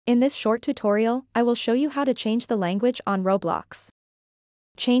In this short tutorial, I will show you how to change the language on Roblox.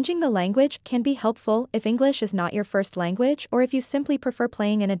 Changing the language can be helpful if English is not your first language or if you simply prefer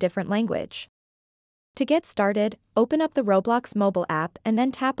playing in a different language. To get started, open up the Roblox Mobile app and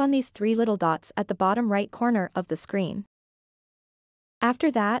then tap on these three little dots at the bottom right corner of the screen.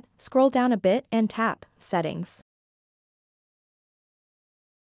 After that, scroll down a bit and tap Settings.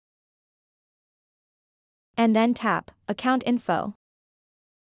 And then tap Account Info.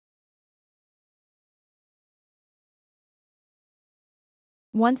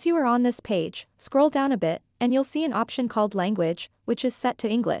 Once you are on this page, scroll down a bit, and you'll see an option called Language, which is set to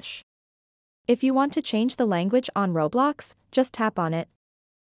English. If you want to change the language on Roblox, just tap on it.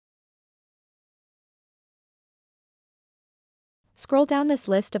 Scroll down this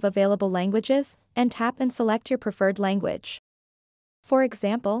list of available languages, and tap and select your preferred language. For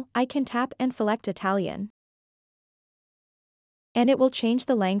example, I can tap and select Italian. And it will change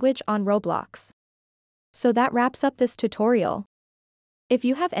the language on Roblox. So that wraps up this tutorial. If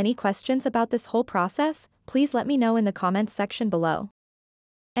you have any questions about this whole process, please let me know in the comments section below.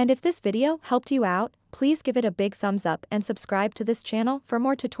 And if this video helped you out, please give it a big thumbs up and subscribe to this channel for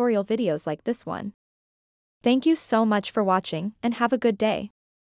more tutorial videos like this one. Thank you so much for watching and have a good day.